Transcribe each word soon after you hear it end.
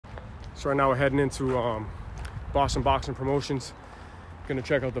So right now we're heading into Boston Boxing Promotions. Gonna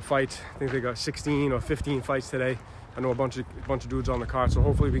check out the fights. I think they got 16 or 15 fights today. I know a bunch of dudes on the card, so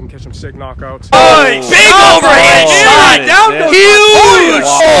hopefully we can catch some sick knockouts. Oh, big overhand shot! Huge!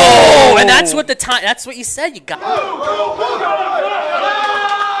 Oh, and that's what that's what you said. You got.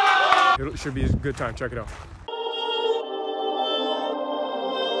 It should be a good time. Check it out.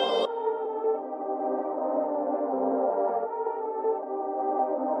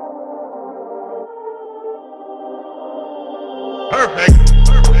 Perfect.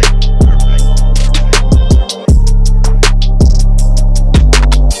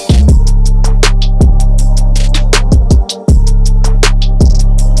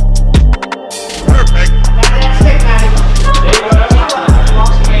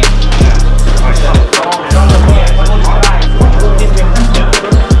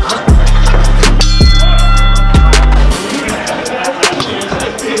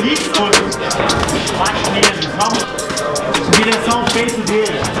 Direção peito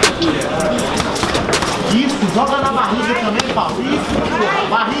dele. Isso, joga na barriga também, Paulo. Isso,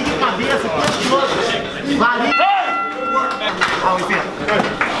 barriga e cabeça, pescoço. Barriga. Ah, o Iper.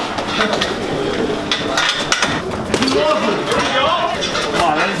 De novo. Ó,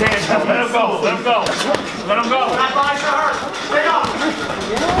 let him go, let him go. Let him go. Legal.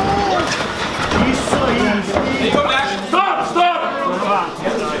 Isso aí. Stop, stop.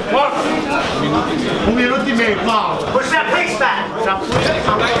 What? 1 minuto e meio, Paulo. Push that pace back. Já foi.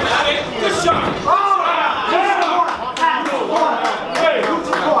 Good shot. Oh! Hey, good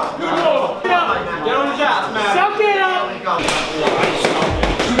support. Good ball. Get on his ass, man. Suck it up.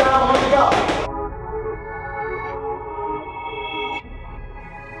 You got one to go.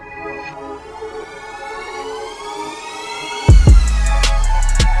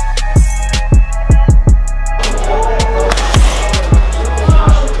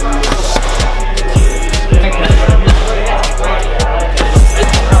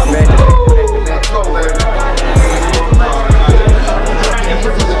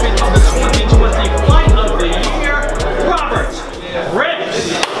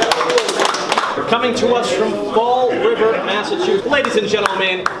 Coming to us from Fall River, Massachusetts, ladies and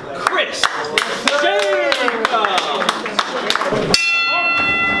gentlemen, Kris. Hands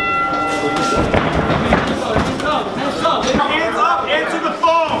up, into the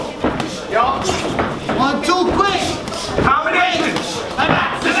phone. Yo. 1, 2, quick. Combination. Sit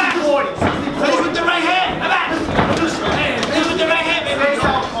back. 40. Finish with the right hand. Finish with the right hand, baby.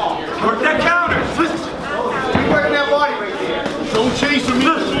 Work that counter. Keep working that body right there. Don't chase him.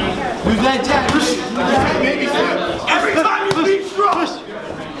 Use that jack. Every time you leave, throw.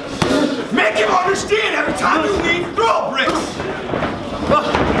 Make him understand every time you leave, throw bricks.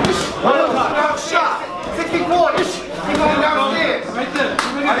 Shot. 60-40. He's going downstairs. Right there.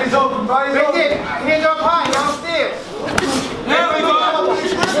 Body's open. Body's open. Right there. Hands up high. Downstairs. There we go.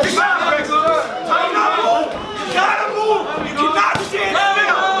 Tighten up. You gotta move. You cannot stand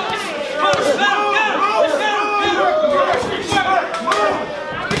still.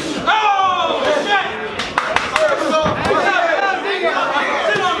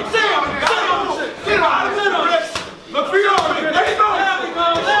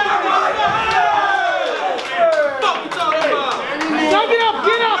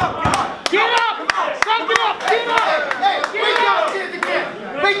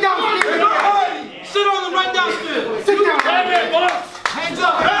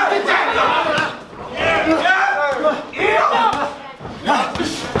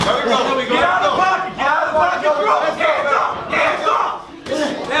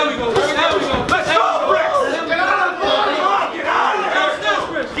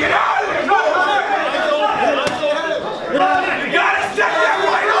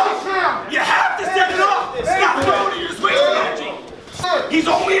 He's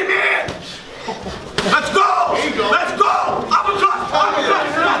only a man! Let's go! Let's go! Uppercut! Uppercut!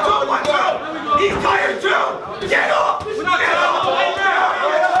 1, 2! He's tired too! Get up! Get up!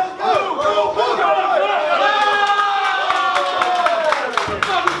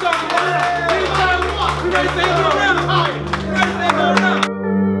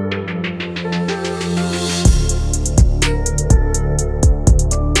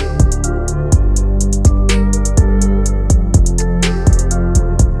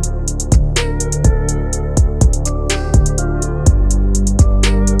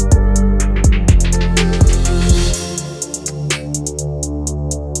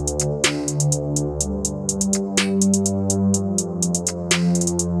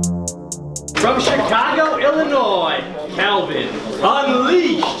 From Chicago, Illinois, Calvin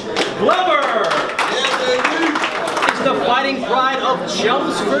Unleashed Glover. the fighting pride of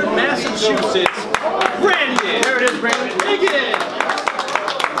Chelmsford, Massachusetts, Brandon. There it is, Brandon. Higgins.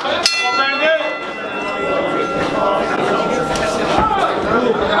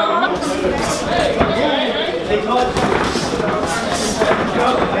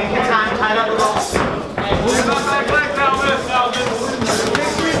 Take your time, tie up the ropes.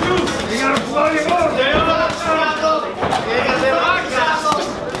 You gotta blow your boat.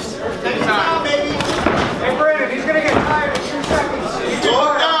 Take your time, baby. Hey, Brandon, he's gonna get tired in 2 seconds.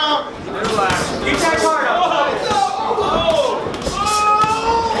 Slow down. Keep that guard up.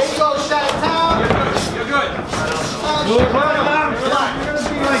 There you go, shut it down. You're good. Relax. You're gonna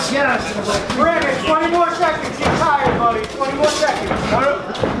be like, yes. Brandon, 20 more seconds. Get tired, buddy. 20 more seconds.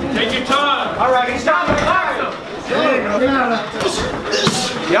 Take your time. All right, he's down to the fire.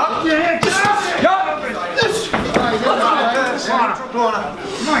 Yup. Yup. Come on.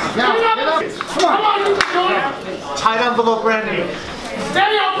 Tight envelope, Randy.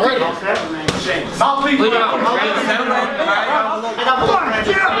 Stay up. Mouth, please. Tight envelope,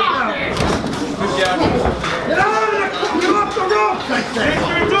 Randy. Good job. Get off the rope, I say.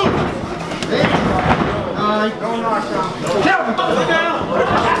 Don't knock down. Look down.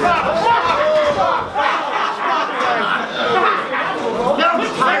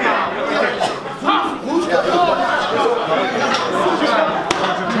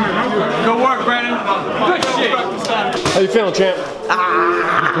 Good work, Brandon. Good shit. How you feeling, champ?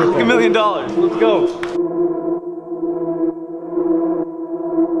 $1 million. Let's go.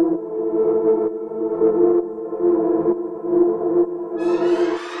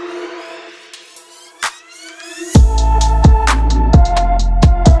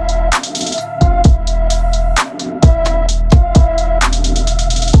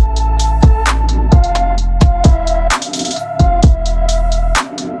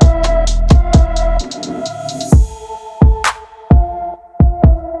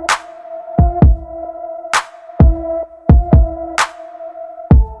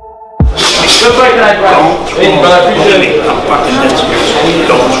 Just like that, bro. Hey, but I appreciate it. I'm fucking dead serious.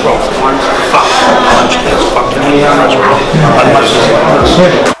 Don't throw one fucking punch in this fucking front row.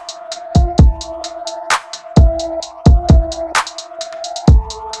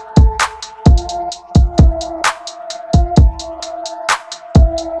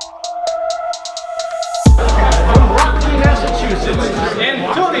 From Rocky, Massachusetts,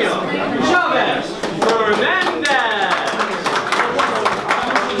 Antonio Chaves Fernandez.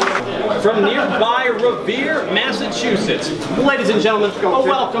 From nearby Revere, Massachusetts, ladies and gentlemen, a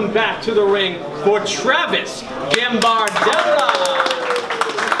welcome back to the ring for Travis Gambardella.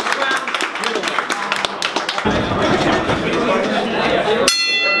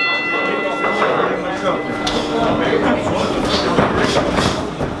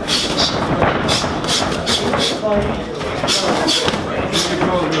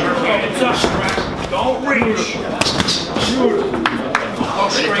 Don't reach. Shoot. Go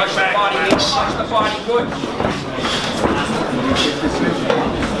straight back. Touch the body good.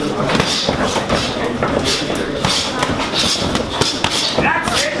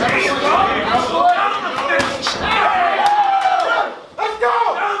 That's it. There you go. Let's go.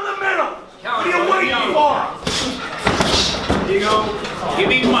 Down the middle. What are you waiting for? Here you go. Give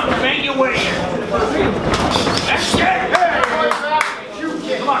me one. Bang your way in. That's it.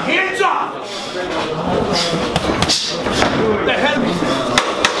 Come on, hands up. The head.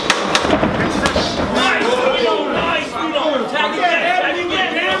 Nice, Bruno. Tag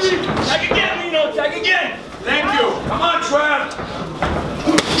again, Nino. Tag again. Thank you. Come on, Trav.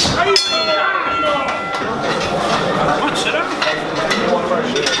 Come on, sit up.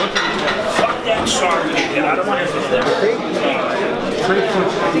 Fuck that sergeant again. I don't want to sit there.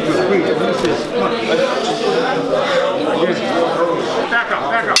 Back up.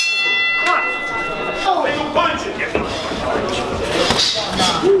 Come on. Make him punch it.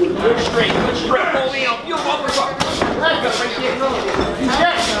 Good straight. Molina, you motherfucker. Like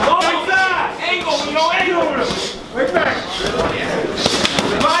that. Angle. Right back.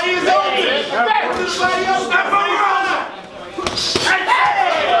 The body is open. Back to the body open. Step around.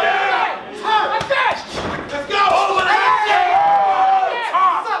 Let's go. Over the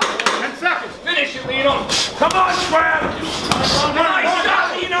 10 seconds. Finish it, Lino. Come on, Trav. Nice shot,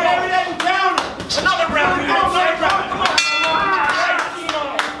 Lino. Another round, Lino. Another round. Come on.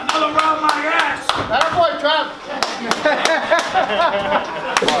 Another round, my ass. That boy, Trav.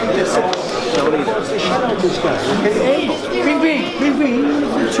 Bing,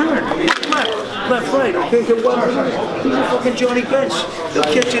 turn. Left, right, okay, get well. He's a fucking Johnny Bench. He'll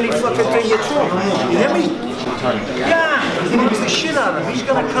catch any fucking thing you throw. You hear me? Yeah, he knocks the shit out of him. He's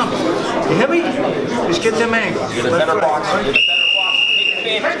gonna come. You hear me? Just get them angles. You're the better boxer. You're the better boxer.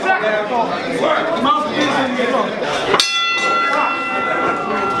 Take advantage. Come on, Neto.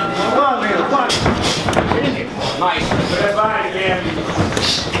 Come on. Nice.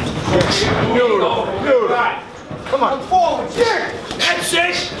 Beautiful. Come on. Forward. That's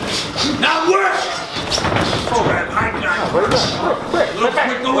it. Now work. Grab high down. Look quick,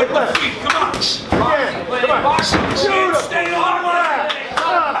 go with the feet. Come on. Come on. Stay on line.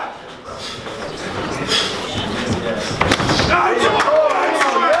 Nice.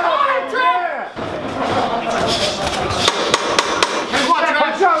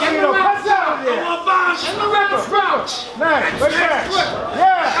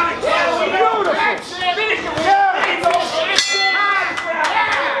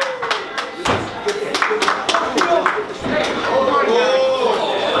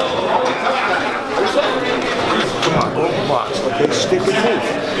 Okay, stick and move.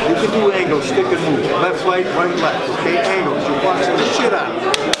 You can do angles, stick and move. Left, right, left. Okay, angles. You're boxing the shit out of it.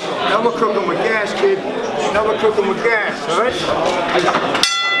 Never cook them with gas, kid. Never cook them with gas, alright?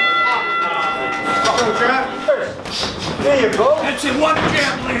 There you go. That's it. One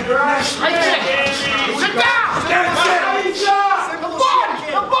jab, leader. Sit down. That's it.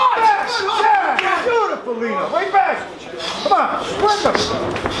 The body. Beautiful, Lino. Way back. Come on. Sprint them.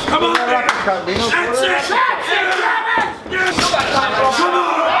 Come on. That's it. That's it. Come on.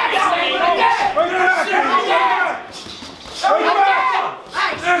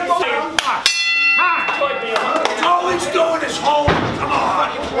 All he's doing is holding. Come on.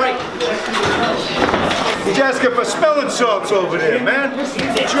 He's asking for smelling salts over there, man.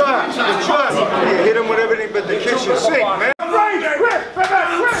 Good job. Good job. You hit him with everything but the kitchen sink, man. Right, quick.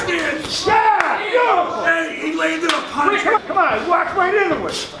 Yeah. Hey, he landed a punch. Come on, walk right into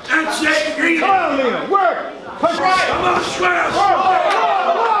it. That's it. Come on, Lino. Work. Push right. Come on, Travis.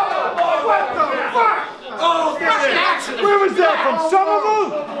 What the fuck? Oh, where was that from? Somerville?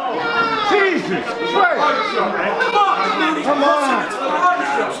 Jesus Christ. Come on.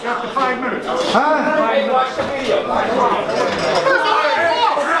 After 5 minutes. Huh? watch the video.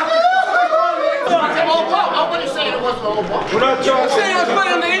 I'm going to say it wasn't all ball. We're not talking. I'm saying I was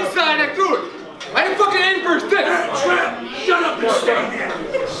playing on the inside and I threw it. I didn't fucking aim for his dick. Shut up and stay there.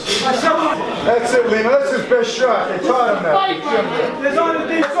 That's it, Lino. That's his best shot. They taught him that. That's all he got.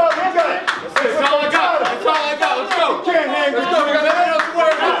 That's all I got. That's all I got. Let's go. Can't hang with Let's go. We got nothing else to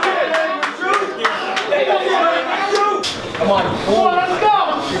worry about. Come on. Come on, let's go.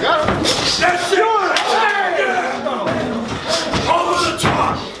 You got it. That's it. Over the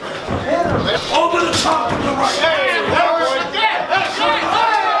top. Over the top of the right.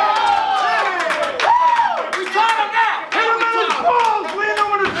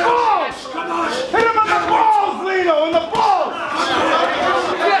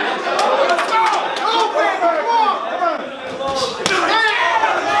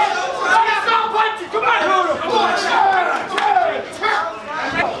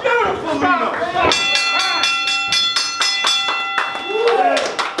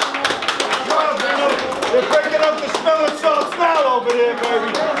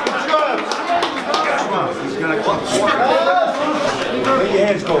 Let your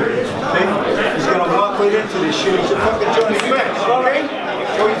hands go, okay? He's gonna walk right into this shit. He's a fucking Johnny Max, okay?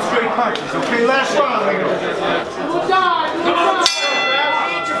 Throw you straight punches, okay? Last round, Lino.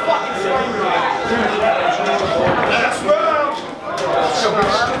 Last round.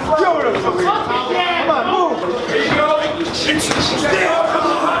 Beautiful. Come on, move. Here you go. It's still. Come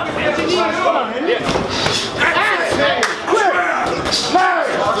on. Come on, Henry. That's it. Quick. Nice.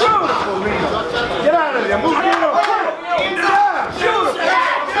 Beautiful, Lino. Get out of there. Move, Lino.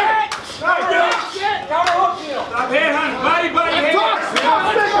 Stop here, honey. Body, body, head.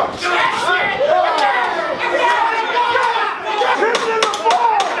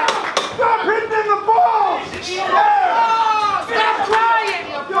 Stop hitting in the ball! Stop crying,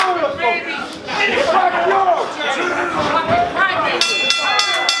 you fucking baby. Fuck you!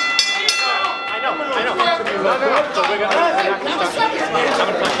 I know. So we're gonna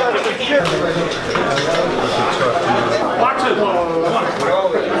Watch it.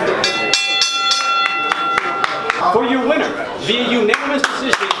 For your winner, via unanimous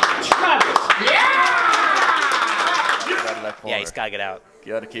decision, Travis. Yeah, he's got to get out.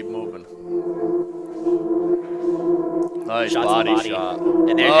 You gotta keep moving. Nice Shots body, body shot.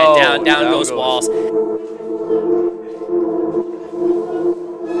 And there, Oh, and down goes Walsh.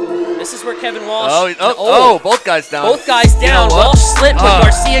 This is where Kevin Walsh. Oh, both guys down. Both guys down. You know what? Walsh slipped, but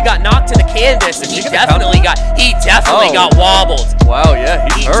Garcia got knocked in the cage. canvas, and he definitely got wobbled. Wow, yeah,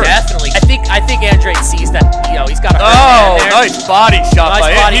 he's hurt. Definitely. I think Andrade sees that. You know, he's got a hurt Oh, there. nice body shot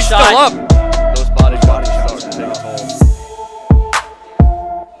by him. He's still up. Those body shots are taking a toll.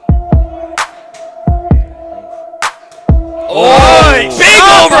 Oh, big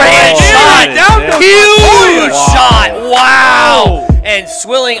overhand shot! Huge shot! Wow! And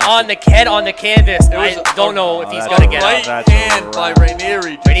Swilling on the canvas. I don't know if he's gonna get right up. hand by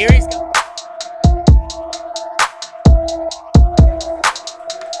Raineri. Raineri's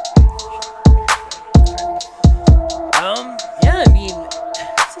yeah, I mean,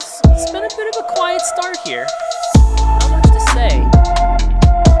 it's been a bit of a quiet start here. Not much to say.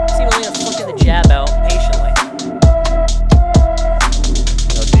 See Molina flicking the jab out patiently.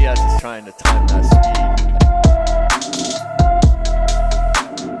 Diaz is trying to time that speed.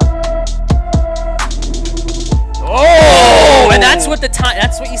 Oh, and that's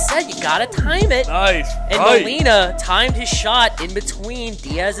what you said. You gotta time it. Nice. And Molina timed his shot in between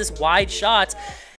Diaz's wide shots.